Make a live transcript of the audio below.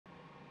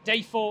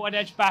Day 4 at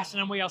Edgbaston,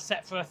 and we are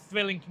set for a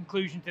thrilling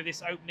conclusion to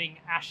this opening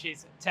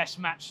Ashes Test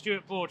match.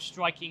 Stuart Broad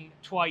striking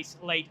twice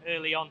late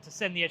early on to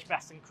send the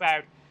Edgbaston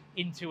crowd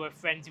into a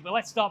frenzy. But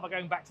let's start by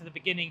going back to the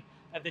beginning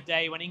of the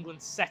day when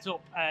England set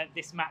up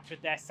this match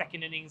with their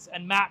second innings.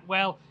 And Matt,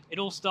 well, it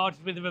all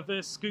started with a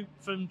reverse scoop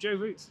from Joe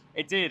Root.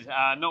 It did.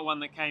 Not one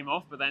that came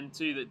off, but then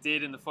two that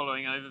did in the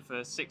following over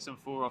for 6 and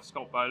 4 off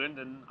Scott Boland.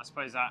 And I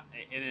suppose that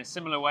in a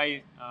similar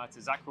way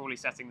to Zach Crawley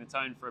setting the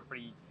tone for a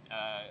pretty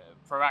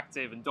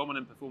proactive and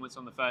dominant performance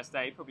on the first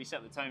day, probably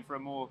set the tone for a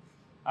more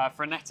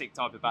frenetic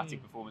type of batting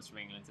performance from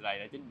England today.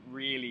 They didn't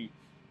really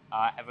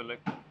ever look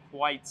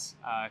quite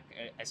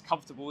as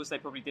comfortable as they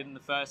probably did in the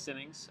first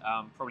innings.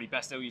 Probably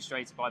best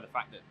illustrated by the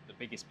fact that the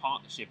biggest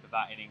partnership of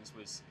that innings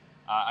was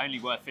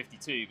only worth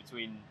 52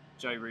 between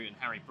Joe Root and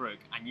Harry Brook,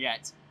 and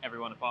yet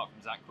everyone apart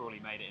from Zach Crawley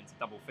made it into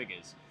double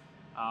figures.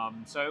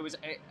 So it was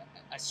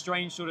a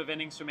strange sort of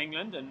innings from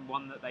England, and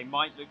one that they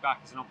might look back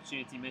as an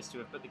opportunity missed to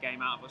have put the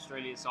game out of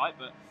Australia's sight.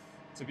 But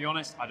to be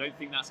honest, I don't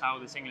think that's how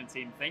this England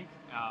team think.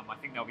 I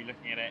think they'll be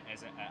looking at it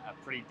as a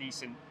pretty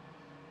decent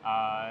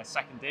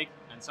second dig,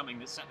 and something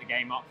that set the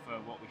game up for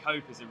what we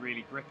hope is a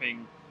really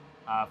gripping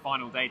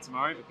final day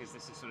tomorrow, because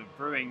this is sort of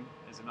brewing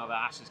as another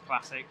Ashes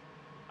classic.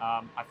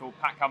 I thought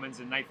Pat Cummins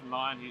and Nathan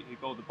Lyon, who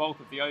bowled the bulk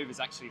of the overs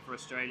actually for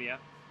Australia,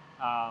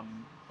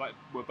 but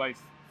were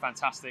both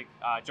fantastic.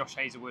 Josh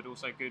Hazlewood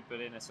also good, but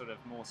in a sort of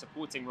more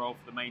supporting role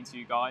for the main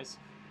two guys.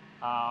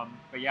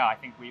 But yeah, I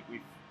think we've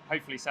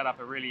hopefully set up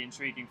a really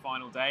intriguing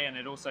final day, and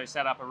it also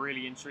set up a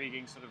really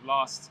intriguing sort of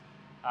last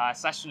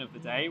session of the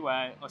day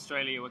where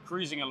Australia were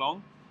cruising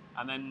along,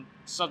 and then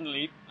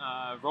suddenly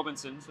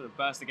Robinson sort of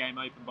burst the game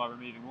open by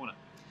removing Warner.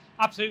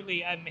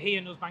 Absolutely, he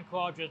and Usman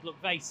Khawaja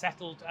looked very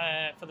settled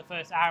for the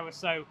first hour or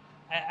so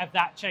of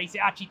that chase. It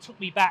actually took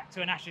me back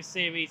to an Ashes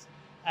series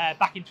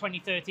back in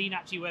 2013,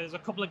 actually, where there's a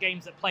couple of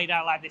games that played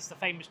out like this. The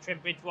famous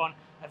Trent Bridge one,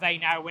 a very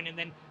narrow win,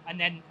 and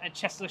then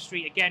Chester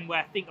Street again, where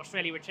I think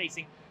Australia were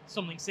chasing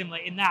something similar.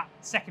 In that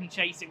second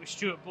chase, it was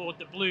Stuart Broad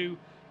that blew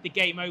the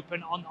game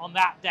open on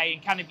that day,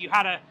 and kind of you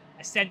had a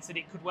sense that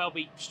it could well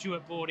be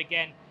Stuart Broad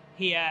again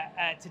here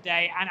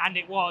today, and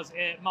it was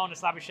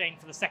Marnus Labuschagne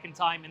for the second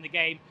time in the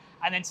game,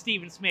 and then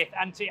Stephen Smith,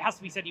 and it has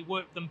to be said he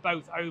worked them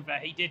both over.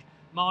 He did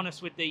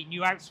Marnus with the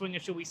new outswinger,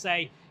 shall we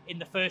say, in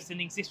the first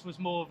innings. This was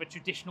more of a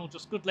traditional,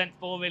 just good length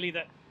ball really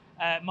that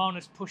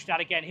Marnus pushed out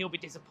again. He'll be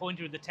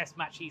disappointed with the test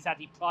match he's had.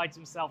 He prides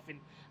himself in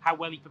how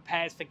well he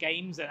prepares for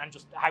games and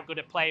just how good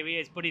a player he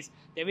is. But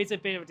there is a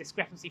bit of a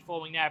discrepancy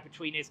forming now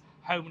between his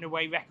home and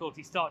away records.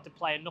 He's started to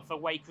play enough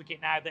away cricket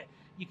now that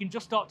you can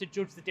just start to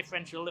judge the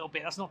differential a little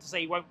bit. That's not to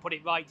say he won't put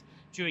it right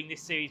during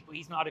this series, but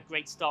he's not had a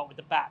great start with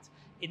the bat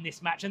in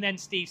this match. And then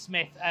Steve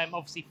Smith,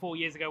 obviously 4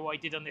 years ago, what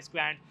he did on this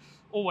ground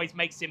always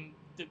makes him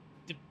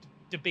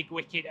the big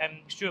wicket.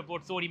 Stuart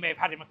Broad thought he may have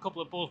had him a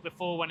couple of balls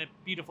before when a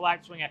beautiful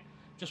outswinger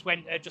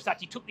just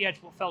actually took the edge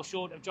but fell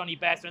short of Johnny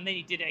Bairstow, and then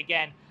he did it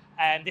again.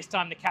 And this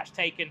time the catch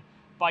taken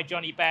by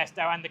Johnny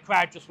Bairstow, and the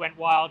crowd just went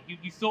wild.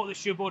 You thought that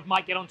Stuart Broad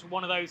might get onto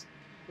one of those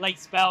late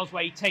spells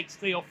where he takes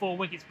 3 or 4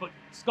 wickets, but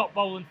Scott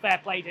Boland, fair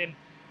play to him,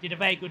 did a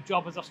very good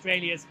job as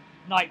Australia's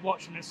night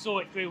watchman and saw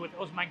it through with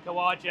Usman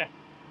Khawaja,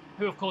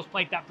 who of course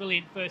played that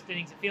brilliant first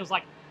innings. It feels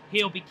like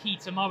he'll be key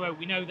tomorrow.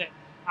 We know that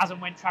as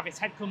and when Travis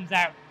Head comes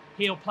out,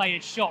 he'll play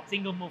his shots.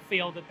 England will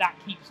feel that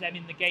keeps them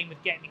in the game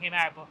with getting him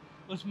out. But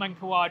Usman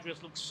Khawaja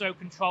has looked so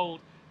controlled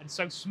and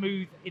so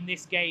smooth in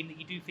this game that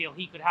you do feel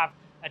he could have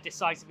a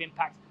decisive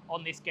impact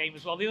on this game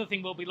as well. The other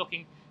thing we'll be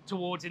looking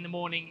towards in the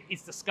morning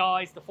is the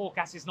skies. The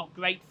forecast is not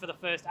great for the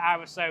first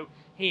hour or so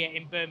here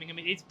in Birmingham.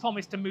 It's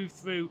promised to move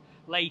through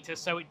later,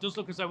 so it does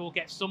look as though we'll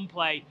get some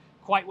play.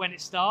 Quite when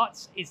it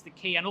starts is the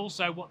key, and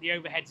also what the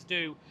overheads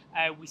do.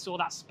 We saw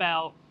that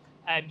spell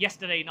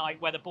yesterday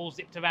night where the ball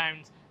zipped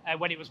around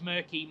when it was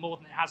murky more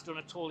than it has done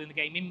at all in the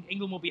game.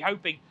 England will be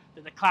hoping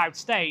that the cloud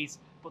stays,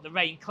 but the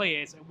rain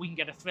clears, and we can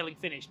get a thrilling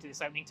finish to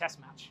this opening test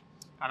match.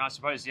 And I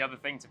suppose the other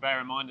thing to bear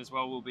in mind as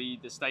well will be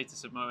the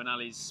status of Moeen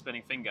Ali's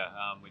spinning finger.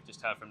 We've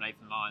just heard from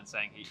Nathan Lyon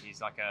saying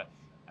he's like a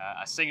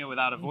singer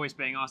without a voice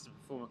being asked to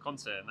perform a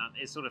concert, and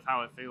that is sort of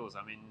how it feels.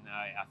 I mean,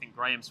 I think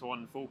Graham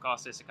Swan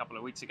forecast this a couple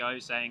of weeks ago,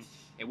 saying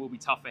it will be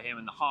tough for him,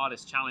 and the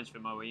hardest challenge for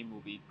Moeen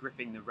will be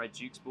gripping the red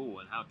Duke's ball,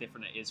 and how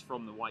different it is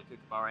from the white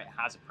Kookaburra. It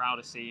has a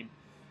prouder seam.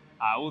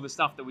 All the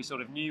stuff that we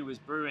sort of knew was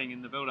brewing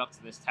in the build-up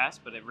to this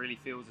test, but it really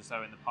feels as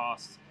though in the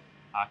past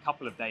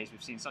couple of days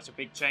we've seen such a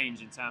big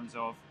change in terms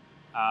of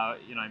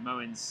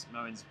Moeen's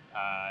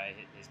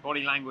his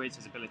body language,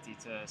 his ability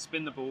to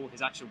spin the ball,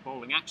 his actual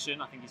bowling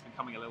action. I think he's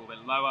becoming a little bit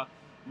lower,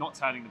 not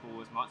turning the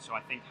ball as much. So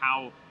I think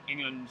how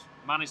England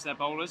manage their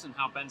bowlers and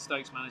how Ben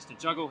Stokes managed to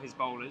juggle his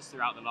bowlers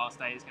throughout the last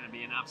day is going to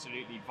be an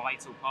absolutely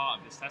vital part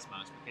of this test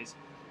match, because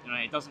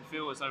it doesn't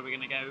feel as though we're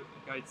going to go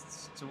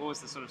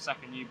towards the sort of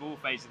second new ball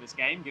phase of this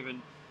game,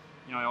 given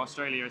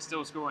Australia is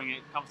still scoring it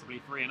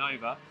comfortably 3 and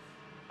over.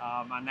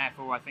 And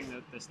therefore, I think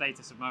that the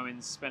status of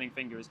Moeen's spinning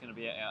finger is going to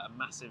be a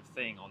massive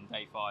thing on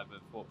day 5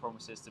 of what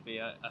promises to be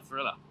a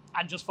thriller.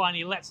 And just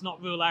finally, let's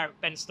not rule out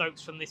Ben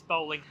Stokes from this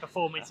bowling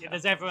performance. If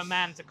there's ever a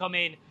man to come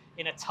in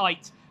a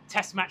tight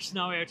test match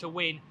scenario to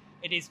win,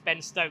 it is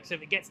Ben Stokes. So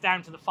if it gets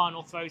down to the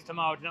final throws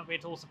tomorrow, do not be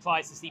at all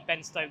surprised to see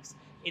Ben Stokes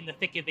in the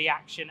thick of the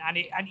action.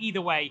 And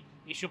either way,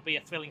 it should be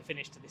a thrilling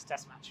finish to this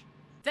test match.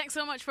 Thanks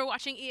so much for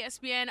watching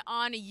ESPN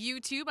on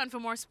YouTube. And for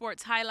more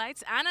sports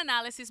highlights and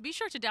analysis, be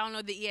sure to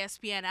download the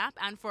ESPN app.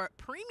 And for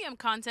premium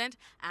content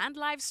and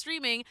live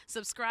streaming,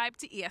 subscribe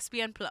to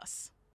ESPN Plus.